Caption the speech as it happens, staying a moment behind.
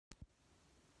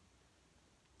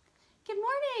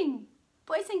morning,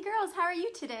 boys and girls. How are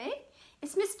you today?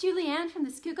 It's Miss Julianne from the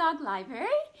Scugog Library,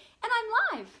 and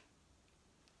I'm live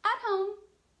at home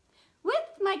with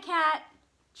my cat,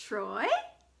 Troy.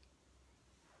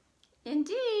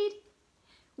 Indeed.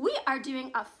 We are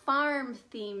doing a farm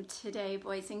theme today,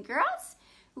 boys and girls.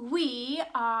 We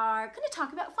are going to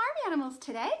talk about farm animals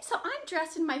today. So I'm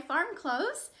dressed in my farm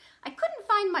clothes. I couldn't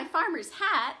find my farmer's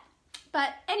hat,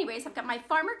 but anyways, I've got my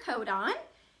farmer coat on.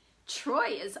 Troy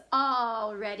is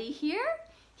already here.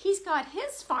 He's got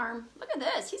his farm. Look at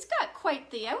this. He's got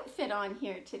quite the outfit on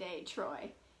here today,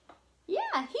 Troy.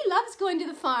 Yeah, he loves going to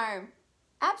the farm.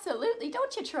 Absolutely,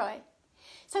 don't you, Troy?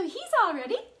 So he's all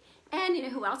ready. And you know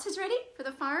who else is ready for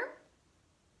the farm?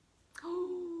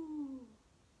 Oh,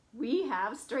 we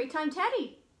have Storytime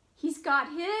Teddy. He's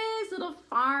got his little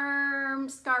farm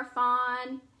scarf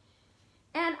on.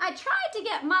 And I tried to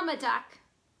get Mama Duck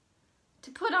to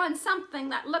put on something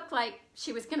that looked like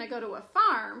she was going to go to a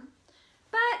farm,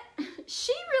 but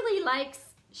she really likes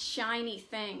shiny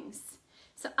things.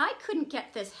 So I couldn't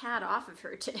get this hat off of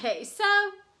her today.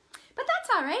 But that's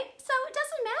all right. So it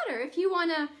doesn't matter if you want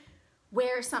to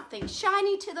wear something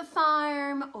shiny to the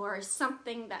farm or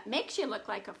something that makes you look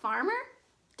like a farmer.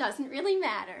 Doesn't really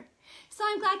matter. So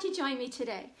I'm glad you joined me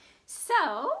today.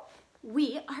 So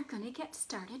we are going to get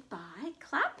started by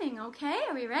clapping, okay?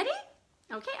 Are we ready?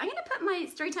 Okay, I'm going to put my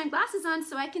Storytime glasses on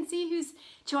so I can see who's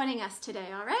joining us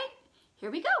today, all right? Here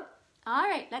we go. All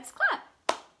right, let's clap.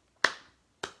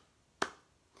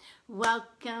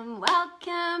 Welcome,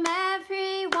 welcome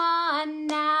everyone.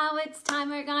 Now it's time,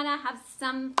 we're gonna have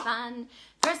some fun.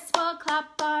 First we'll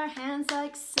clap our hands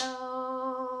like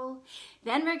so.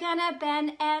 Then we're gonna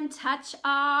bend and touch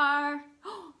our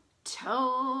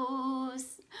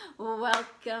toes.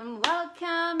 Welcome,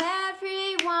 welcome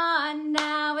everyone.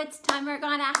 Now it's time, we're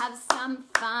gonna have some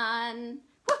fun.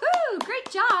 Woohoo, great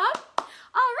job.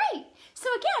 All right, so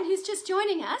again, who's just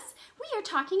joining us, we are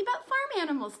talking about farm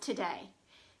animals today.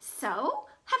 So,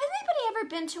 have anybody ever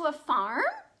been to a farm?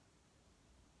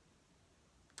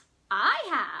 I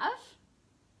have.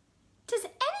 Does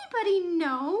anybody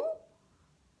know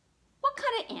what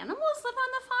kind of animals live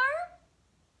on the farm?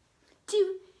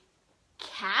 Do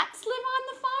cats live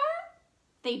on the farm?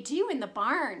 They do in the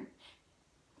barn.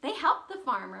 They help the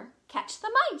farmer catch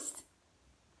the mice.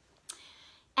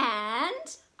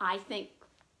 And I think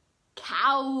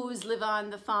cows live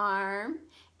on the farm,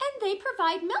 and they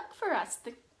provide milk for us,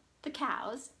 the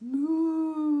cows.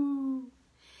 Moo.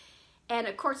 And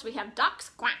of course we have ducks,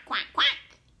 quack, quack,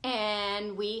 quack.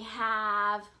 And we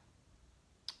have,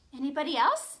 anybody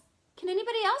else? Can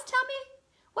anybody else tell me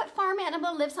what farm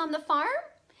animal lives on the farm?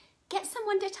 Get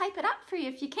someone to type it up for you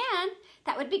if you can.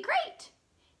 That would be great.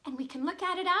 And we can look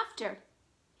at it after.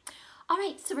 All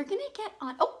right, so we're gonna get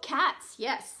on, oh, cats,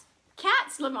 yes.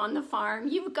 Cats live on the farm,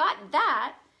 you've got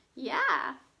that,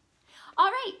 yeah. All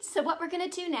right, so what we're gonna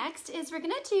do next is we're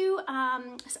gonna do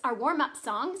our warm-up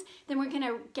songs, then we're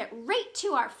gonna get right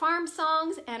to our farm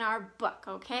songs and our book,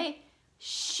 okay?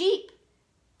 Sheep,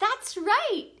 that's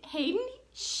right, Hayden,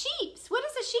 sheeps. What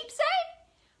does a sheep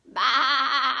say?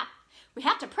 Bah! We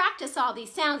have to practice all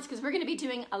these sounds because we're gonna be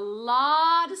doing a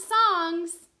lot of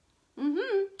songs.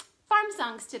 Farm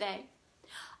songs today.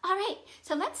 All right,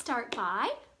 so let's start by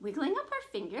wiggling up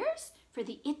our fingers for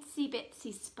the itsy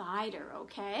bitsy spider,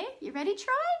 okay? You ready,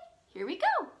 Troy? Here we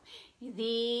go.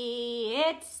 The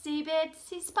itsy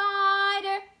bitsy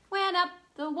spider went up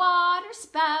the water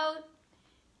spout.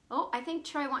 Oh, I think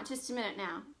Troy wants just a minute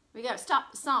now. We gotta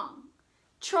stop the song.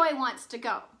 Troy wants to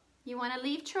go. You wanna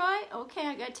leave, Troy? Okay,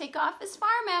 I gotta take off his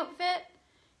farm outfit.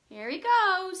 Here he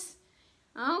goes.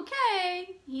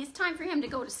 Okay, it's time for him to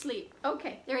go to sleep.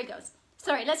 Okay, there he goes.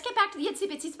 Sorry, let's get back to the itsy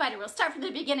bitsy spider. We'll start from the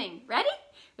beginning. Ready?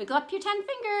 Wiggle up your 10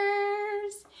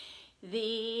 fingers.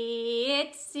 The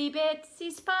itsy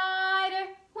bitsy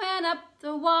spider went up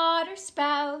the water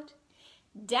spout.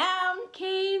 Down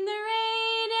came the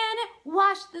rain and it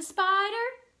washed the spider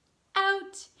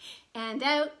out. And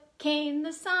out came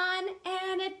the sun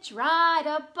and it dried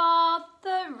up all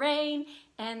the rain.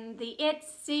 And the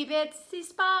itsy bitsy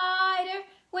spider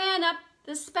went up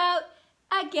the spout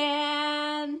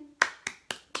again.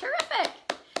 Terrific.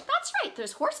 That's right.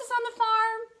 There's horses on the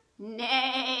farm.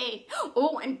 Neigh.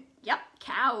 Oh, and yep,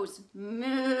 cows.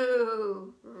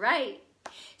 Moo. Right.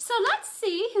 So let's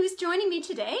see who's joining me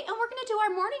today. And we're going to do our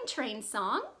morning train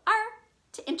song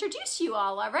to introduce you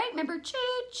all right? Remember,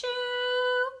 choo-choo.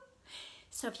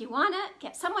 So if you want to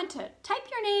get someone to type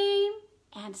your name,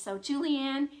 and so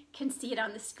Julianne can see it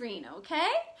on the screen, okay?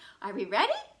 Are we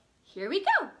ready? Here we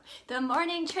go. The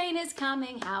morning train is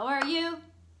coming. How are you?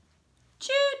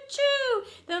 Choo-choo,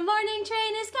 the morning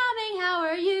train is coming, how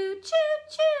are you?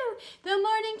 Choo-choo, the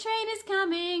morning train is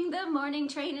coming, the morning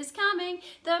train is coming,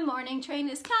 the morning train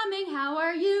is coming, how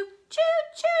are you?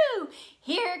 Choo-choo,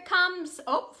 here comes,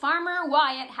 Farmer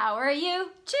Wyatt, how are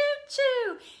you?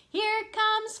 Choo-choo, here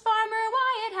comes Farmer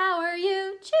Wyatt, how are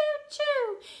you?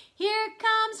 Choo-choo, here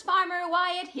comes Farmer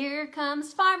Wyatt, here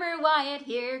comes Farmer Wyatt,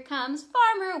 here comes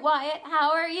Farmer Wyatt,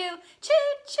 how are you?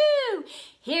 Choo-choo,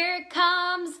 here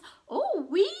comes,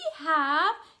 we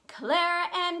have Clara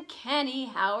and Kenny,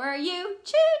 how are you?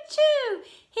 Choo-choo,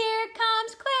 here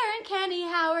comes Claire and Kenny,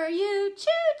 how are you?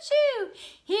 Choo-choo,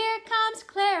 here comes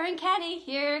Claire and Kenny,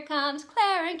 here comes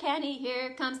Claire and Kenny,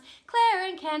 here comes Claire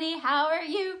and Kenny, how are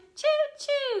you?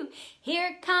 Choo-choo,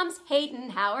 here comes Hayden,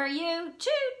 how are you?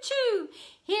 Choo-choo,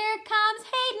 here comes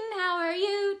Hayden, how are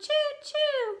you?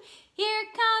 Choo-choo, here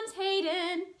comes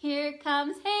Hayden, here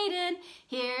comes Hayden,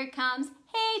 here comes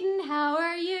Hayden, how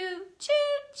are you?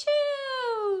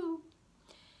 Choo-choo.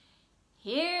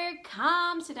 Here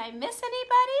comes, did I miss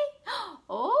anybody?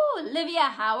 Olivia,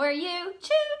 how are you?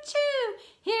 Choo-choo.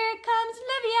 Here comes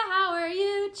Livia, how are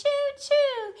you?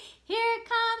 Choo-choo. Here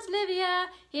comes Livia,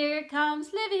 here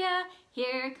comes Livia,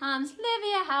 here comes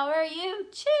Livia, how are you?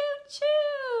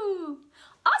 Choo-choo.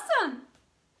 Awesome.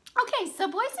 Okay,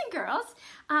 so boys and girls,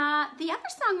 the other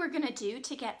song we're going to do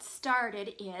to get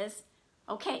started is,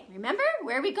 remember,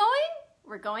 where are we going?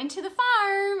 We're going to the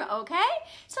farm, okay?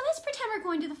 So let's pretend we're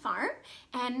going to the farm,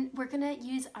 and we're going to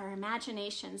use our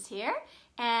imaginations here.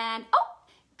 And,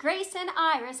 Grace and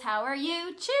Iris, how are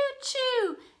you?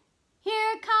 Choo-choo.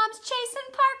 Here comes Chase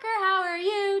and Parker, how are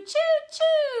you?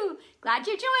 Choo-choo. Glad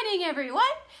you're joining, everyone.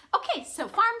 Okay, so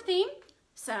farm theme.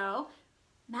 So,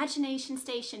 imagination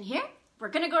station here. We're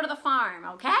going to go to the farm,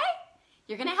 okay?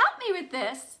 You're going to help me with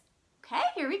this. Okay,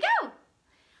 here we go.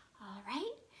 All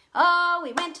right.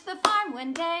 We went to the farm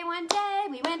one day,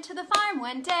 we went to the farm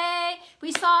one day.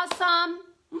 We saw some,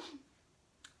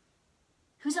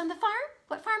 who's on the farm?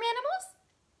 What farm animals?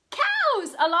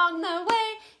 Cows along the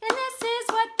way, and this is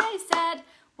what they said.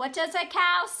 What does a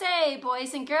cow say,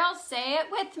 boys and girls? Say it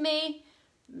with me.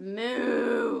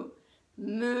 Moo,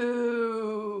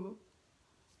 moo.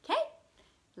 Okay,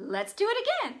 let's do it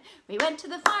again. We went to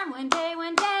the farm one day,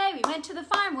 we went to the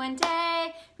farm one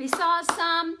day. We saw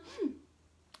some,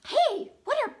 hey,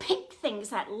 what are pink things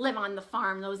that live on the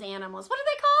farm, those animals? What are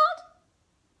they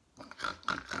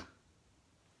called?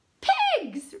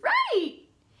 Pigs, right.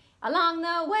 Along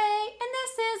the way, and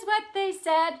this is what they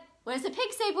said. What does a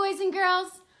pig say, boys and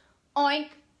girls? Oink,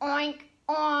 oink,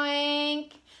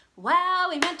 oink. Well,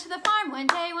 we went to the farm one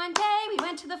day, we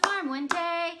went to the farm one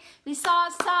day. We saw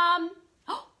some,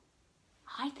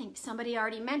 I think somebody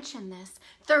already mentioned this.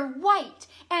 They're white,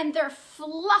 and they're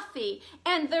fluffy,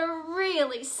 and they're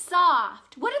really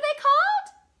soft. What are they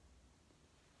called?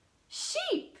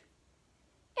 Sheep.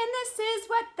 And this is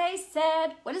what they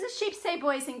said. What does a sheep say,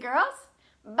 boys and girls?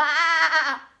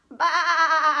 Baa,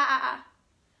 baa.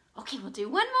 Okay, we'll do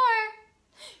one more.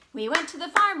 We went to the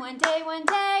farm one day,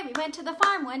 we went to the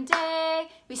farm one day.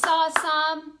 We saw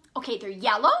some, they're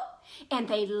yellow, and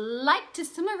they like to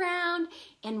swim around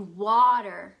in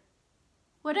water.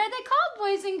 What are they called,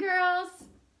 boys and girls?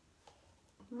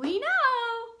 We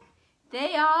know.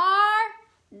 They are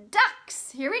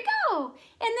ducks. Here we go.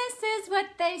 And this is what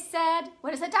they said.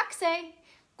 What does a duck say?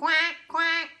 Quack,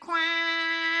 quack,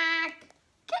 quack.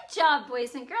 Good job,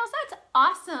 boys and girls. That's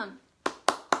awesome.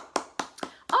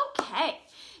 Okay,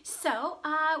 so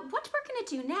what we're going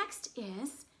to do next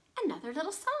is another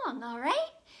little song, all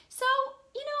right? So,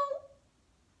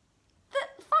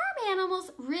 the farm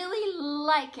animals really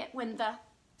like it when the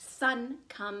sun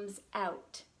comes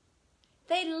out.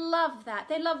 They love that.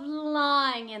 They love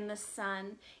lying in the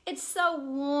sun. It's so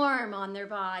warm on their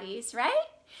bodies, right?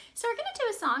 So we're going to do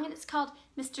a song, and it's called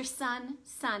Mr. Sun,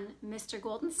 Sun, Mr.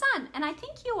 Golden Sun. And I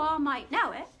think you all might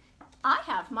know it. I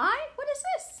have what is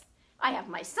this? I have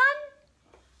my sun,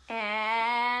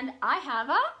 and I have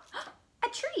a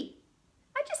tree.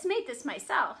 I just made this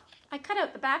myself. I cut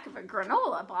out the back of a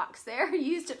granola box there,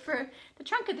 used it for the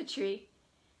trunk of the tree.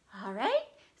 All right,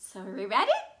 so are we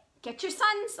ready? Get your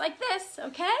suns like this,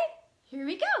 okay? Here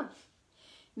we go.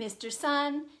 Mr.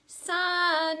 Sun,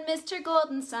 Sun, Mr.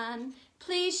 Golden Sun,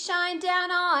 please shine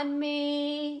down on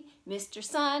me. Mr.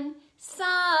 Sun,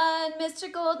 Sun,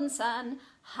 Mr. Golden Sun,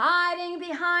 hiding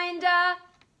behind a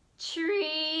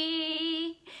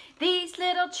tree. These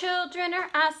little children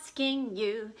are asking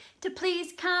you to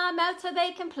please come out so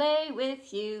they can play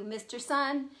with you. Mr.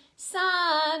 Sun,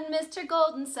 Sun, Mr.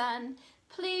 Golden Sun,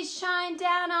 please shine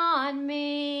down on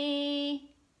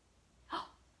me.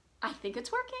 I think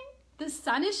it's working. The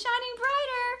sun is shining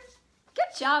brighter.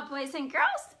 Good job, boys and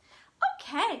girls.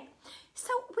 Okay,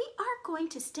 so we are going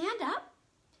to stand up,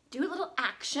 do a little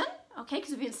action, okay,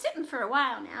 because we've been sitting for a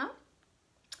while now.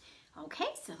 Okay,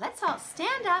 so let's all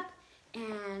stand up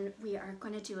and we are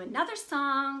going to do another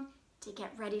song to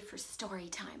get ready for story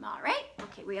time, all right?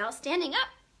 Okay, we all standing up.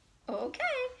 Okay,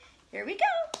 here we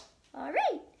go. All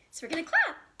right, so we're going to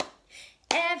clap.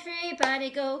 Everybody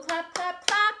go clap, clap,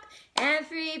 clap.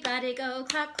 Everybody go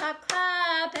clap, clap,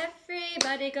 clap.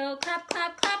 Everybody go clap,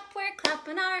 clap, clap. We're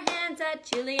clapping our hands at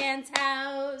Julianne's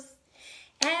house.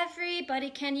 Everybody,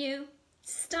 can you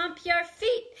stomp your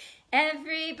feet?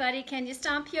 Everybody, can you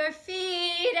stomp your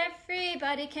feet?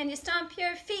 Everybody, can you stomp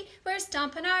your feet? We're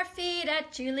stomping our feet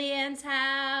at Julianne's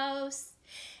house.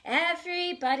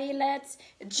 Everybody, let's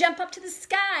jump up to the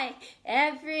sky.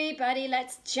 Everybody,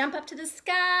 let's jump up to the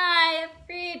sky.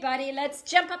 Everybody, let's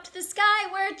jump up to the sky.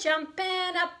 We're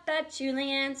jumping up at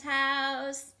Julianne's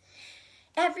house.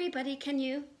 Everybody, can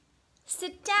you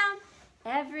sit down?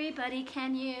 Everybody,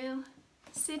 can you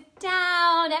sit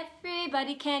down?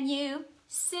 Everybody, can you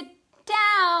sit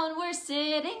down? We're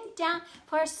sitting down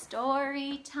for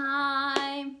story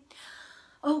time.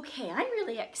 Okay, I'm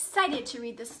really excited to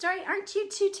read this story. Aren't you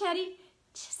too, Teddy?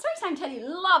 Storytime Teddy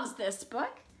loves this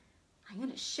book. I'm going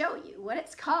to show you what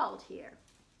it's called here.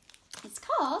 It's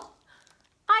called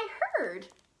I Heard,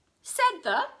 Said the,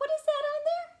 what is that on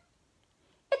there?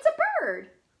 It's a bird,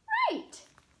 right.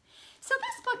 So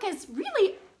this book has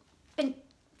really been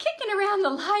kicking around the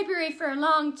library for a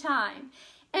long time.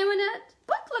 And when a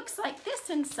book looks like this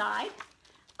inside,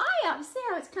 see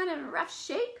how it's kind of in a rough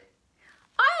shape?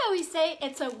 I always say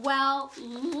it's a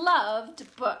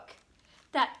well-loved book,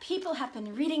 that people have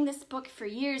been reading this book for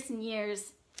years and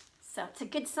years. So it's a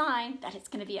good sign that it's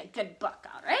going to be a good book,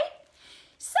 all right?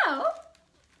 So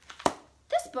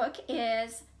this book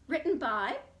is written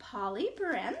by Polly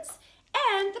Behrens,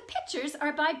 and the pictures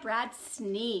are by Brad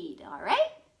Sneed, all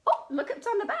right? Oh, look what's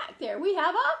on the back there. We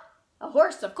have a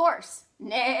horse, of course.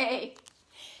 Nay.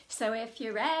 So if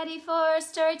you're ready for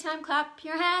story time, clap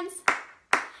your hands.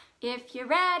 If you're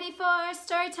ready for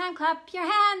story time, clap your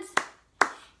hands.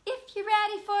 If you're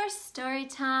ready for story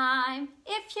time,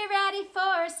 if you're ready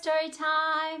for story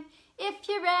time, if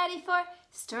you're ready for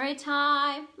story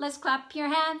time, let's clap your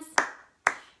hands.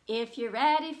 If you're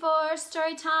ready for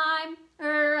story time,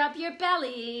 rub your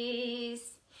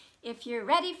bellies. If you're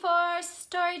ready for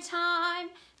story time,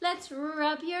 let's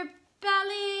rub your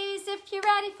bellies. If you're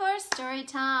ready for story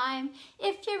time,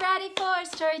 if you're ready for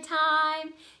story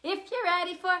time, if you're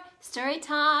ready for story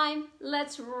time,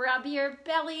 let's rub your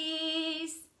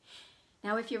bellies.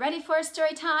 Now, if you're ready for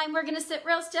story time, we're going to sit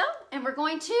real still and we're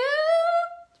going to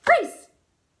freeze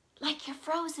like you're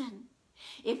frozen.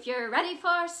 If you're ready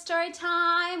for story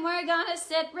time, we're going to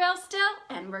sit real still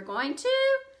and we're going to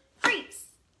freeze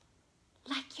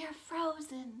like you're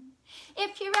frozen.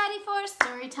 If you're ready for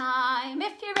story time,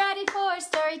 if you're ready for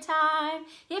story time,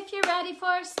 if you're ready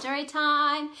for story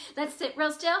time, let's sit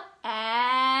real still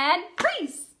and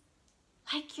freeze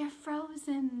like you're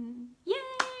frozen.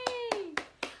 Yay!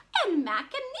 And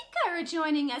Mac and Nika are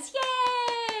joining us.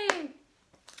 Yay!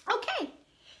 Okay,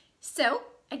 so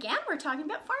again, we're talking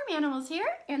about farm animals here,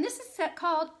 and this is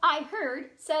called I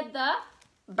Heard, Said the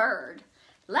Bird.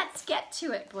 Let's get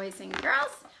to it, boys and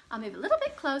girls. I'll move a little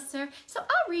bit closer. So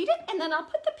I'll read it and then I'll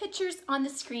put the pictures on the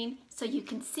screen so you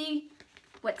can see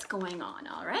what's going on,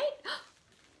 all right?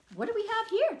 What do we have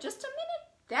here? Just a minute.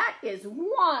 That is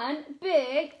one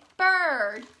big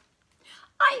bird.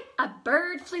 A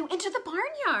bird flew into the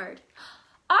barnyard.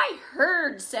 I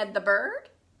heard, said the bird.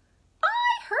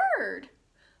 I heard.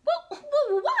 Well,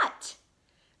 what?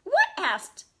 What,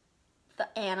 asked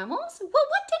the animals. Well,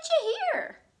 what did you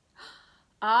hear?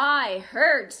 I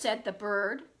heard, said the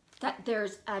bird, that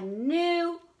there's a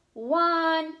new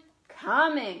one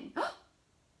coming.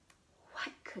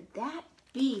 What could that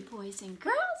be, boys and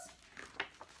girls?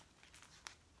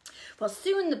 Well,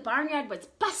 soon the barnyard was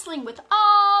bustling with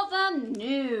all the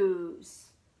news.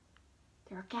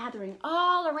 They were gathering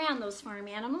all around those farm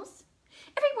animals.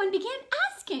 Everyone began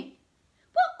asking,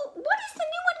 well, what is the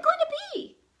new one going to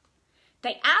be?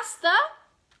 They asked the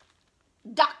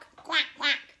duck, quack,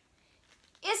 quack.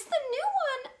 Is the new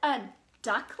one a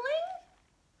duckling?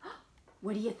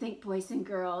 What do you think, boys and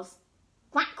girls?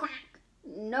 Quack, quack.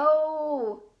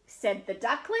 No, said the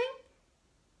duckling.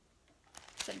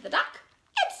 Said the duck.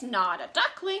 It's not a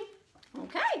duckling.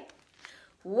 Okay.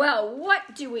 Well,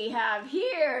 what do we have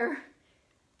here?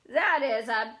 That is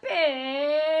a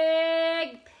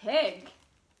big pig.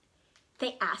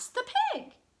 They asked the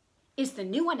pig, is the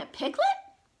new one a piglet?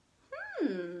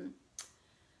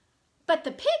 But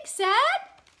the pig said,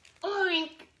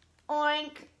 oink,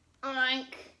 oink,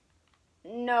 Oink.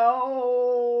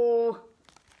 No.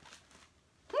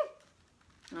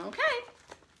 Okay.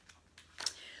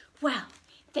 Well,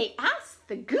 they asked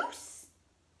the goose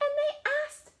and they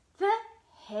asked the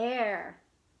hare.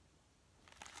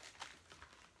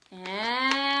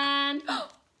 And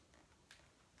look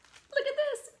at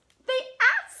this. They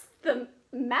asked the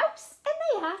mouse and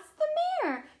they asked the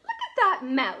mare. Look at that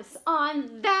mouse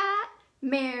on that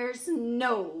mare's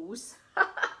nose.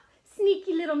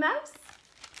 Sneaky little mouse.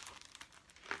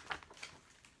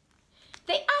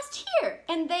 They asked here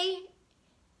and they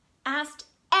asked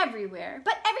everywhere,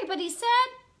 but everybody said,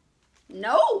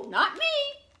 no, not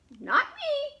me, not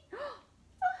me. Well,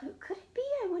 who could it be,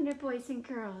 I wonder, boys and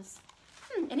girls?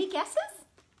 Any guesses?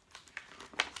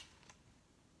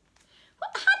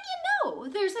 Well, how do you know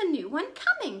there's a new one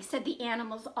coming, said the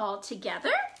animals all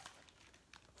together.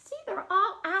 See, they're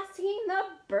all asking the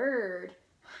bird.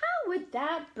 How would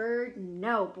that bird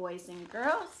know, boys and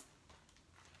girls?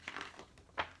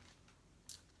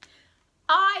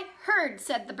 I heard,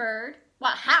 said the bird.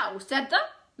 Well, how, said the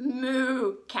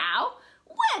moo cow.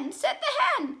 When, said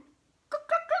the hen. Cluck,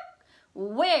 cluck, cluck.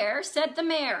 Where, said the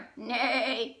mare.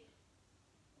 Nay.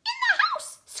 In the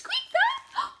house, squeaked the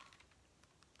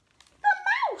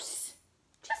mouse.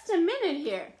 Just a minute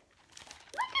here.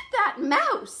 Look at that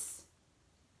mouse.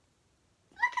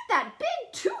 Look at that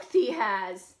big tooth he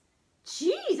has.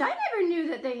 Geez, I never knew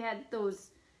that they had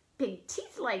those big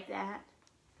teeth like that.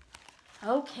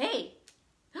 Okay.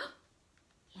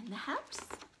 In the house.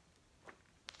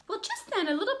 Well, just then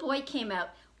a little boy came out.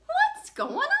 What's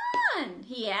going on?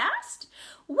 He asked.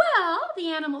 Well, the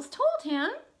animals told him,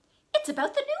 it's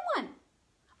about the new one.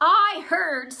 I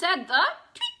heard, said the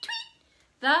tweet,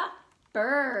 tweet, the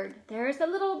bird. There's the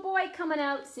little boy coming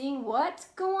out, seeing what's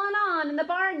going on in the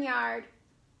barnyard.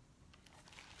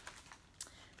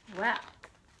 Well,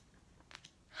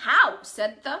 how,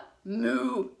 said the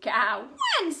moo cow.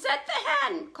 When, said the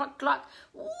hen. Cluck, cluck.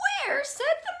 Where,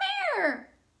 said the mare.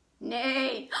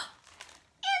 Nay.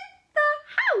 In the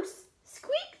house,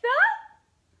 squeaked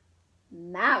the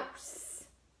mouse.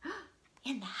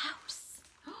 In the house.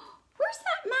 Where's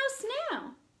that mouse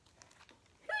now?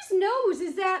 Whose nose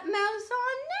is that mouse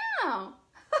on now?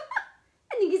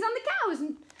 I think he's on the cow's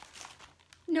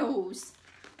nose.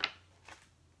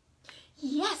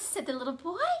 Yes, said the little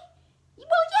boy.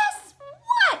 Well, yes,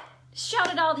 what?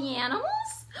 Shouted all the animals.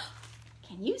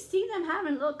 Can you see them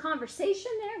having a little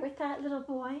conversation there with that little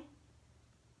boy?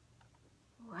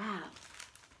 Wow.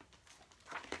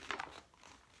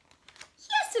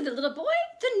 Yes, said the little boy,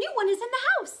 the new one is in the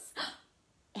house.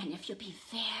 And if you'll be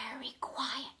very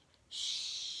quiet,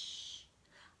 shh,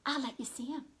 I'll let you see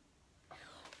him.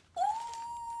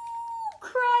 Ooh,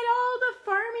 cried all the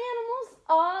farm animals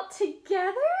all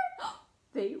together.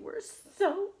 They were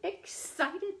so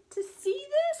excited to see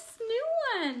this new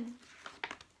one.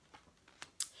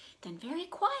 Then very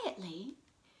quietly,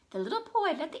 the little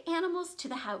boy led the animals to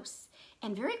the house,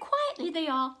 and very quietly they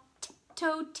all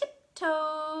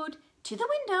tiptoed to the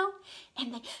window,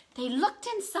 and they looked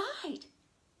inside.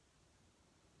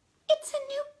 It's a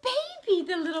new baby,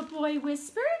 the little boy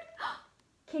whispered.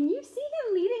 Can you see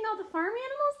him leading all the farm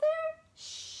animals there?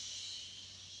 Shh.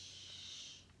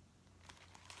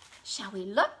 Shall we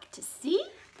look to see?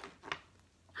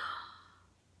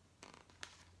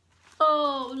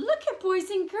 Oh, look at boys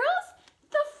and girls.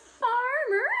 The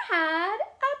farmer had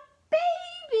a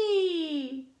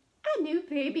baby. A new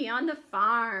baby on the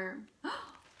farm.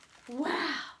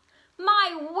 Wow.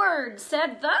 My word,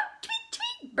 said the tweet,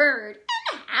 tweet bird.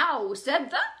 And how, said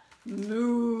the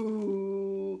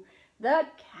moo, the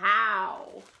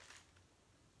cow.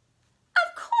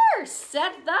 Of course,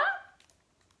 said the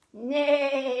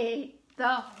neigh,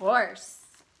 the horse.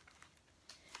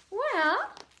 Well,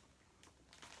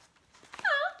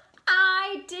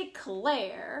 I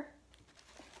declare,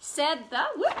 said the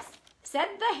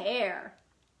hare.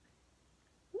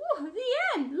 Woo,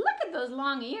 the end. Look at those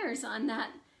long ears on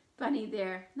that bunny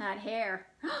there, that hare.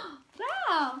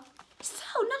 Wow. So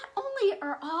not only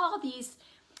are all these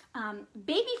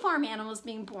baby farm animals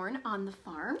being born on the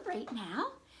farm right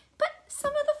now, but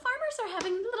some of the farmers are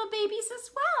having little babies as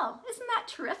well. Isn't that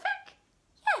terrific?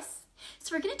 Yes.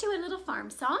 So we're going to do a little farm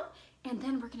song, and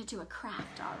then we're going to do a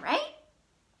craft, all right?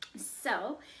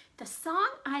 So the song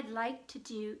I'd like to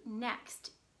do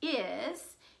next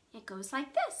is, it goes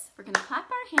like this. We're going to clap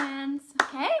our hands,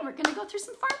 okay? We're going to go through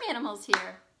some farm animals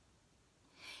here.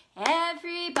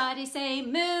 Everybody say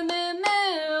moo, moo,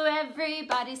 moo.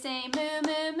 Everybody say moo,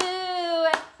 moo, moo.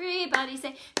 Everybody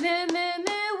say moo, moo,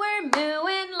 moo. We're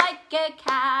mooing like a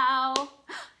cow.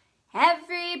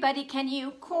 Everybody, can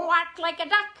you quack like a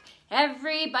duck?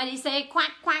 Everybody say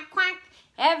quack, quack, quack.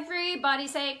 Everybody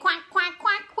say quack, quack,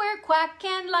 quack. We're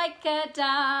quacking like a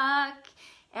duck.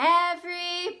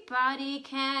 Everybody,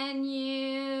 can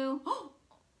you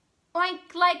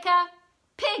oink like a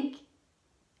pig?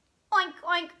 Oink,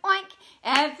 oink, oink.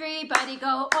 Everybody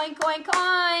go oink, oink,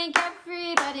 oink.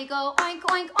 Everybody go oink,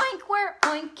 oink, oink. We're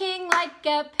oinking like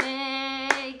a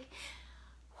pig.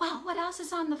 Well, what else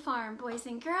is on the farm, boys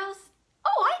and girls?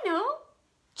 Oh, I know.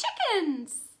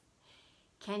 Chickens.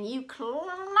 Can you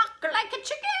cluck like a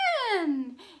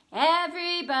chicken?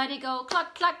 Everybody go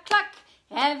cluck, cluck, cluck.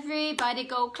 Everybody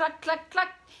go cluck, cluck, cluck.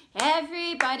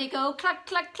 Everybody go cluck,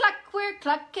 cluck, cluck. We're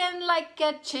clucking like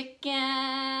a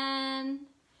chicken.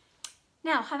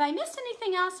 Now, have I missed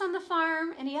anything else on the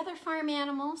farm? Any other farm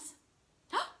animals?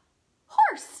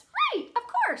 Horse, right, of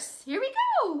course. Here we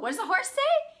go. What does the horse say?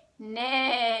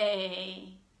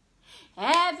 Neigh.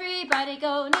 Everybody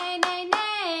go neigh, neigh,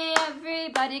 neigh.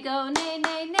 Everybody go neigh,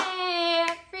 neigh, neigh.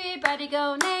 Everybody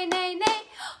go neigh, neigh, neigh.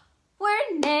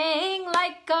 We're neighing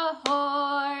like a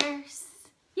horse.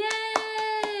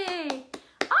 Yay!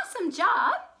 Awesome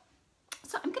job.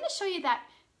 So I'm going to show you that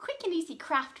quick and easy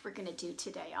craft we're going to do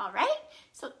today, all right?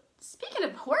 So speaking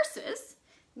of horses,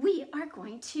 we are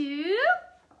going to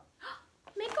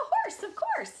make a horse, of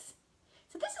course.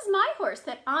 So this is my horse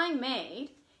that I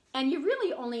made, and you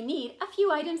really only need a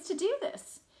few items to do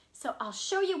this. So I'll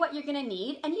show you what you're going to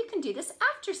need, and you can do this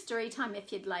after story time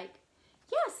if you'd like.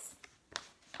 Yes.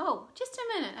 Oh, just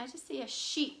a minute. I just see a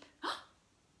sheep.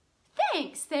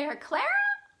 Thanks there, Clara.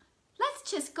 Let's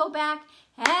just go back.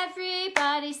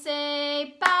 Everybody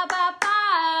say ba ba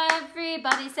ba.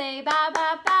 Everybody say ba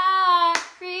ba ba.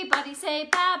 Everybody say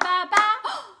ba ba ba.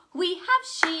 We have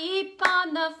sheep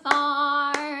on the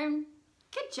farm.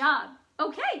 Good job.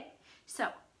 Okay, so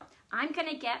I'm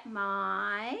gonna get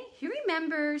who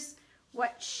remembers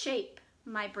what shape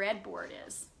my breadboard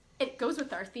is? It goes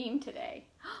with our theme today.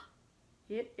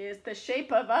 It is the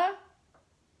shape of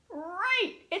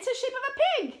right, it's the shape of a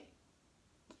pig.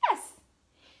 Yes.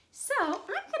 So I'm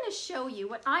going to show you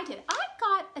what I did. I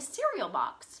got a cereal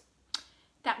box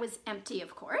that was empty,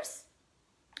 of course,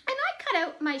 and I cut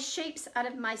out my shapes out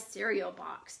of my cereal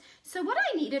box. So what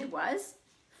I needed was,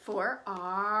 for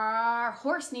our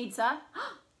horse needs a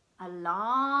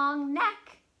long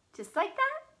neck, just like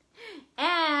that.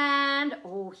 And,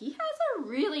 oh, he has a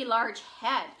really large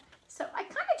head. So I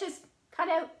kind of just cut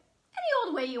out any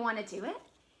old way you want to do it.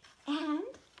 And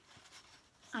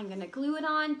I'm going to glue it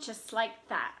on just like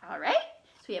that, all right?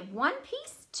 So we have one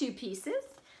piece, two pieces,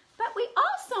 but we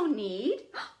also need,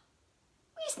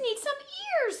 some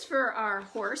ears for our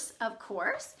horse, of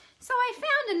course. So I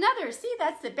found another, see,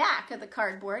 that's the back of the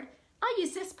cardboard. I'll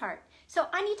use this part. So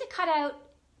I need to cut out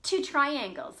 2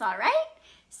 triangles, all right?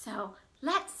 So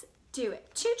let's do it.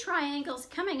 2 triangles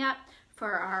coming up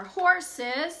for our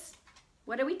horses.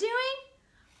 What are we doing?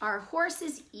 Our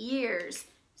horse's ears.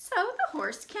 So the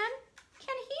horse can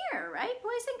hear, right,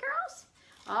 boys and girls?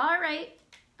 All right,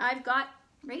 I've got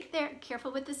right there.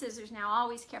 Careful with the scissors now.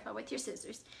 Always careful with your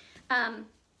scissors.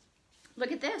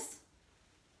 Look at this.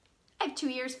 I have 2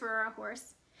 ears for our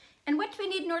horse. And what do we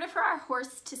need in order for our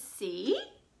horse to see?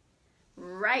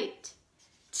 Right,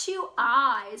 2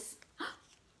 eyes.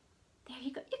 There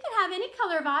you go. You can have any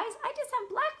color of eyes. I just have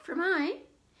black for mine.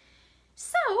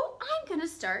 So I'm going to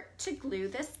start to glue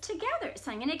this together.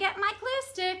 So I'm going to get my glue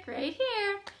stick right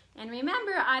here. And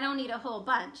remember, I don't need a whole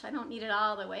bunch. I don't need it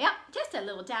all the way up. Just a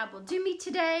little dab will do me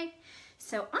today.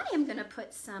 So I am going to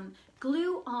put some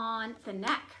glue on the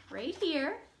neck right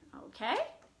here. Okay.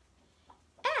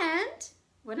 And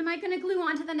what am I going to glue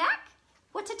onto the neck?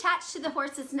 What's attached to the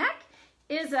horse's neck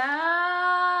is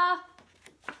a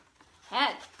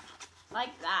head,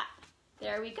 like that.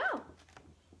 There we go.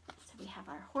 So we have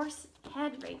our horse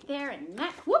head right there and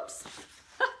neck. Whoops.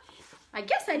 I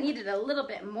guess I needed a little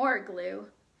bit more glue.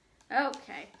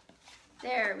 Okay,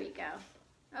 there we go.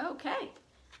 Okay,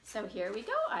 so here we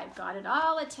go. I've got it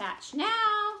all attached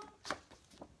now.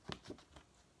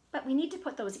 But we need to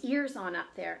put those ears on up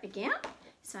there again.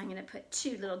 So I'm going to put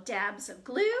 2 little dabs of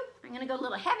glue. I'm going to go a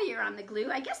little heavier on the glue.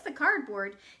 I guess the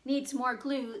cardboard needs more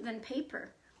glue than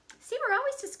paper. See, we're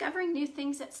always discovering new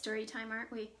things at Storytime,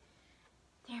 aren't we?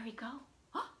 There we go.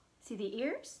 Oh, see the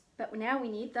ears? But now we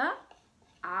need the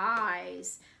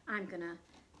eyes. I'm going to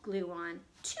glue on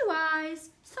 2 eyes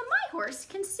so my horse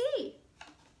can see.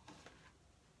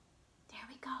 There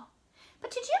we go.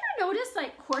 But did you ever notice,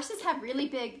 like, horses have really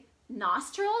big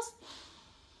nostrils?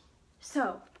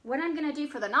 So what I'm going to do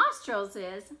for the nostrils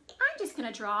is I'm just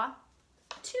going to draw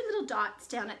 2 little dots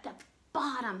down at the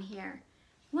bottom here.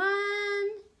 1,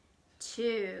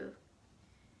 2.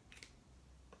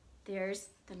 there's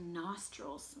the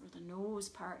nostrils or the nose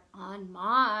part on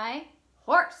my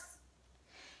horse.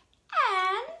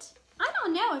 And I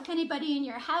don't know if anybody in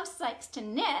your house likes to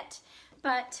knit,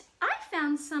 but I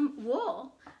found some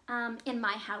wool in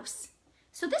my house.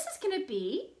 So this is going to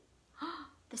be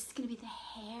the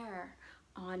hair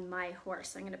on my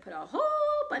horse. I'm going to put a whole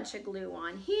bunch of glue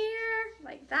on here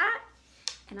like that,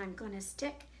 and I'm going to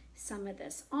stick some of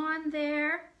this on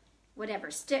there.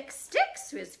 Whatever sticks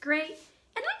is great.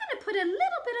 And I'm going to put a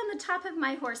little bit on the top of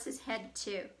my horse's head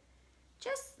too,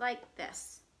 just like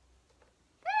this.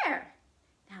 There.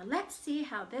 Now let's see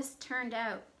how this turned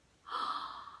out.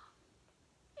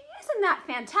 Isn't that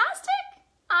fantastic?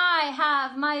 I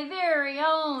have my very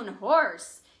own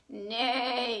horse.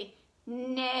 Nay,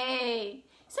 nay.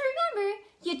 So remember,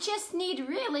 you just need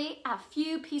really a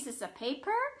few pieces of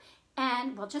paper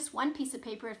and, well, just one piece of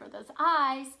paper for those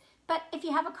eyes. But if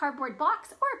you have a cardboard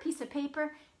box or a piece of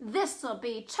paper, this will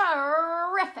be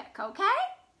terrific, okay?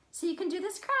 So you can do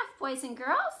this craft, boys and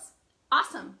girls.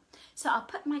 Awesome. So I'll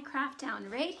put my craft down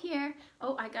right here.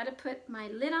 Oh, I got to put my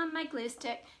lid on my glue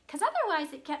stick because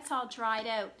otherwise it gets all dried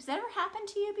out. Has that ever happened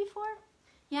to you before?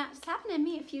 Yeah, it's happened to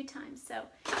me a few times. So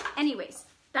anyways,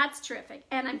 that's terrific.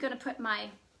 And I'm going to put my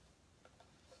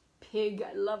pig,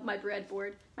 I love my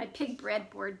breadboard, my pig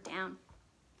breadboard down.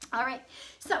 All right,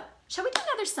 so shall we do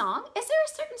another song? Is there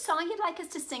a certain song you'd like us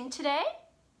to sing today?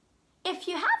 If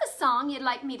you have a song you'd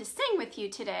like me to sing with you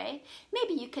today,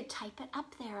 maybe you could type it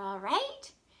up there, all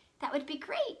right? That would be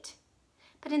great.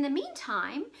 But in the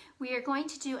meantime, we are going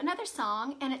to do another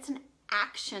song, and it's an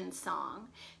action song.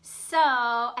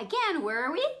 So again, where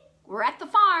are we? We're at the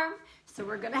farm. So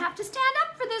we're gonna have to stand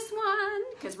up for this one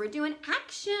because we're doing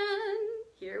action.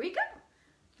 Here we go.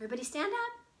 Everybody stand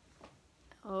up.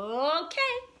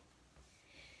 Okay.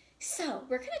 So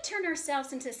we're gonna turn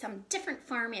ourselves into some different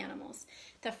farm animals.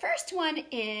 The first one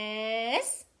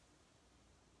is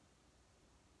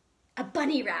a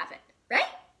bunny rabbit, right?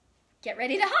 Get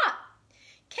ready to hop.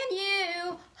 Can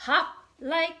you hop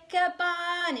like a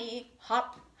bunny?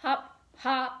 Hop, hop,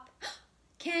 hop.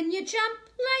 Can you jump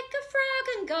like a frog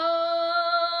and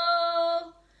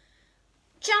go?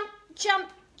 Jump,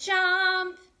 jump,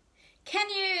 jump. Can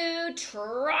you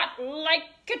trot like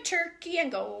a turkey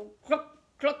and go cluck,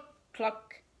 cluck,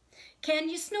 cluck? Can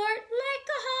you snort like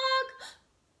a hog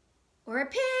or a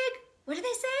pig? What do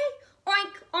they say?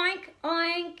 Oink, oink,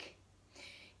 oink.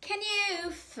 Can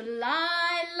you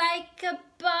fly like a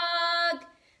bug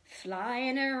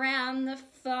flying around the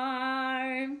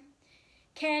farm?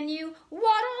 Can you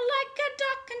waddle like a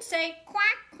duck and say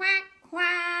quack, quack,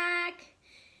 quack?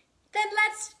 Then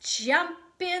let's jump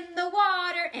in the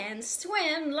water and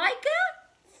swim like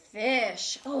a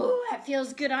fish. Oh, that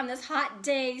feels good on this hot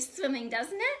day swimming,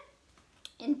 doesn't it?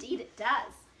 Indeed it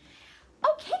does.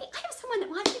 Okay, I have someone that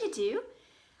wants you to do.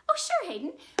 Oh, sure,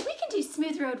 Hayden. We can do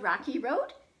smooth road, rocky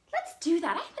road. Let's do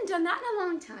that. I haven't done that in a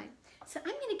long time. So I'm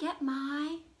going to get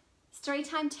my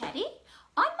Storytime Teddy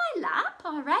on my lap,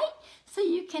 all right? So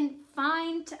you can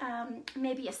find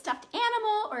maybe a stuffed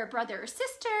animal or a brother or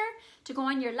sister to go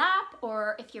on your lap,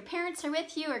 or if your parents are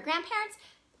with you or grandparents,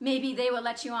 maybe they will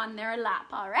let you on their lap,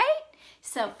 all right?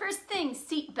 So first thing,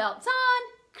 seat belts on,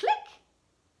 click.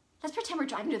 Let's pretend we're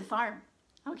driving to the farm,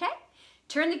 okay?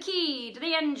 Turn the key to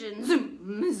the engine,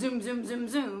 zoom, zoom, zoom, zoom,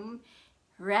 zoom.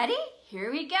 Ready?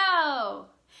 Here we go.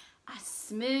 A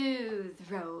smooth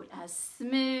road, a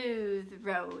smooth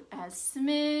road, a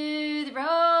smooth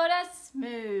road, a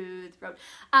smooth road.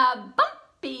 A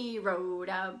bumpy road,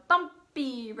 a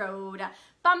bumpy road, a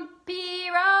bumpy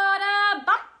road, a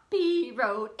bumpy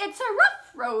road. It's a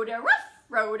rough road, a rough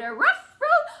road, a rough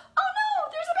road. Oh no,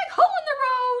 there's a big hole in the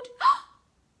road.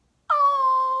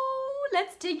 Oh,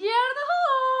 let's dig you out of the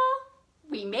hole.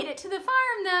 We made it to the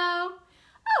farm though.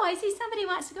 Oh, I see somebody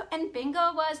wants to go. And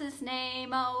Bingo was his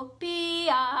name. Oh,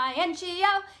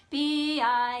 B-I-N-G-O,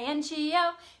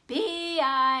 B-I-N-G-O,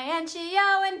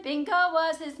 B-I-N-G-O, and Bingo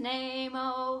was his name.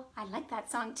 Oh, I like that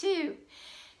song too.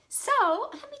 So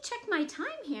let me check my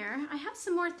time here. I have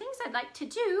some more things I'd like to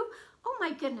do. Oh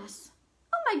my goodness.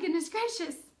 Oh my goodness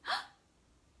gracious.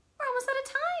 We're almost out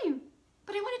of time.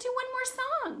 But I want to do one more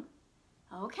song.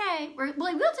 Okay,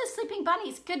 we'll do Sleeping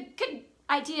Bunnies. Good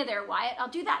idea there, Wyatt. I'll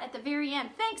do that at the very end.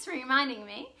 Thanks for reminding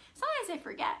me. Sometimes I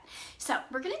forget. So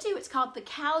we're going to do, it's called The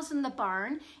Cows in the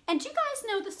Barn. And do you guys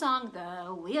know the song,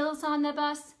 The Wheels on the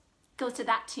Bus? Goes to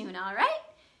that tune, all right?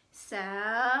 So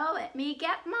let me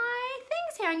get my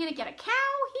things here. I'm going to get a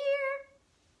cow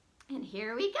here. And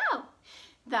here we go.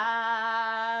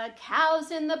 The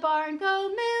cows in the barn go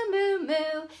moo, moo,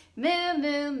 moo, moo,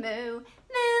 moo, moo, moo,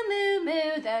 moo,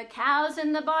 moo. The cows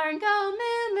in the barn go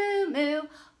moo, moo, moo.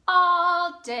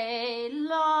 all day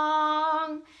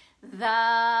long.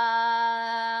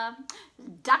 The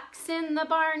ducks in the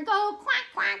barn go quack,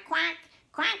 quack, quack,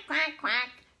 quack, quack, quack,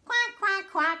 quack, quack,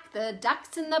 quack. The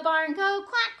ducks in the barn go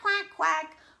quack, quack,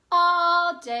 quack,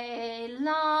 all day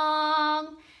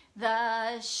long.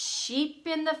 The sheep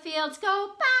in the fields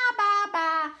go ba, ba,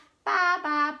 ba, ba,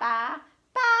 ba, ba,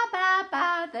 ba, ba,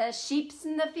 ba. The sheeps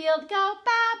in the field go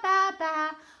ba, ba,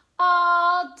 ba,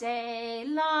 all day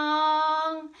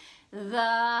long.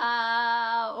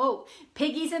 The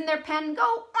piggies in their pen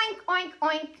go oink, oink,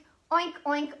 oink, oink,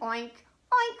 oink, oink,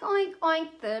 oink, oink,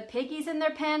 oink. The piggies in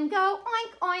their pen go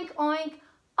oink, oink, oink,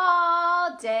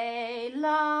 all day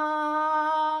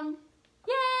long.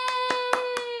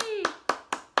 Yay!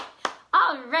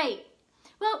 All right.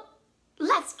 Well,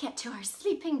 let's get to our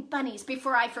sleeping bunnies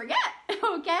before I forget,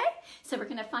 okay? So we're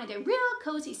gonna find a real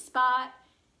cozy spot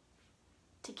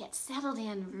to get settled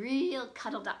in, real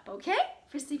cuddled up, okay?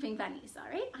 For sleeping bunnies, all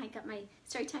right? I got my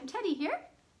Storytime teddy here.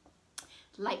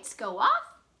 Lights go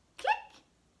off, click.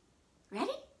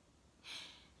 Ready?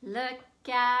 Look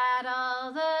at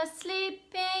all the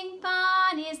sleeping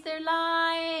bunnies, they're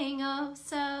lying oh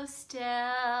so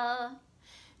still.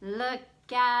 Look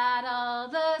at all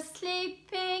the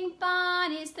sleeping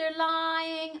bunnies, they're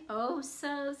lying oh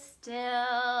so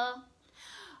still.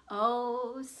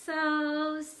 Oh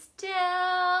so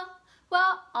still.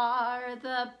 Well, are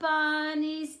the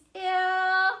bunnies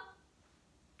ill?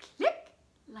 Click,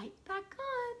 light back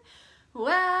on.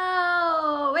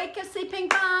 Well, wake up sleeping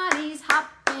bunnies,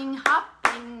 hopping,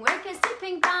 hopping. Wake up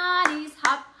sleeping bunnies,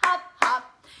 hop, hop,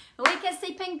 hop. Wake up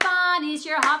sleeping bunnies,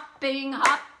 you're hopping,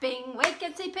 hopping. Wake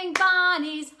up sleeping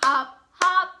bunnies, hop,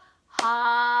 hop,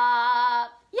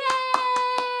 hop.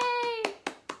 Yay!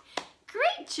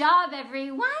 Great job,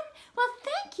 everyone. Well,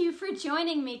 thank you for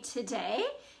joining me today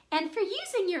and for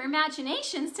using your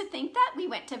imaginations to think that we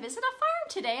went to visit a farm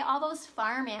today, all those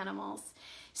farm animals.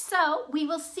 So we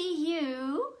will see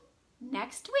you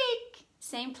next week,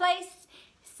 same place,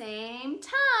 same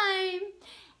time.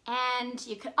 And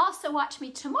you could also watch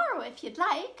me tomorrow if you'd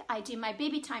like. I do my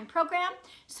baby time program,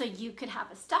 so you could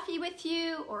have a stuffy with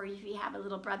you, or if you have a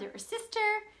little brother or sister,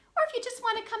 or if you just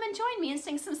want to come and join me and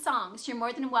sing some songs, you're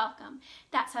more than welcome.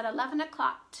 That's at 11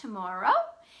 o'clock tomorrow.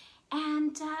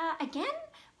 And again,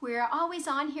 we're always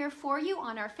on here for you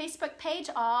on our Facebook page,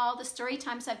 all the story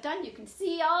times I've done. You can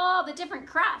see all the different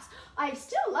crafts. I'm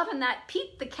still loving that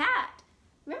Pete the cat.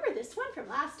 Remember this one from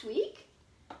last week?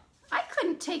 I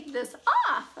couldn't take this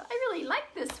off. I really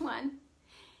like this one.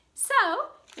 So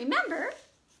remember,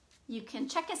 you can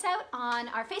check us out on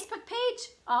our Facebook page,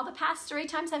 all the past story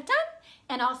times I've done,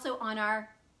 and also on our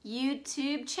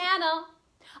YouTube channel.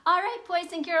 All right,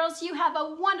 boys and girls, you have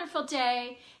a wonderful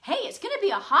day. Hey, it's gonna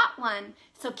be a hot one,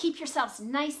 so keep yourselves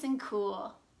nice and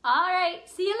cool. All right,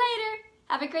 see you later.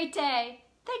 Have a great day.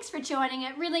 Thanks for joining.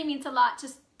 It really means a lot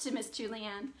to Miss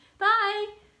Julianne. Bye.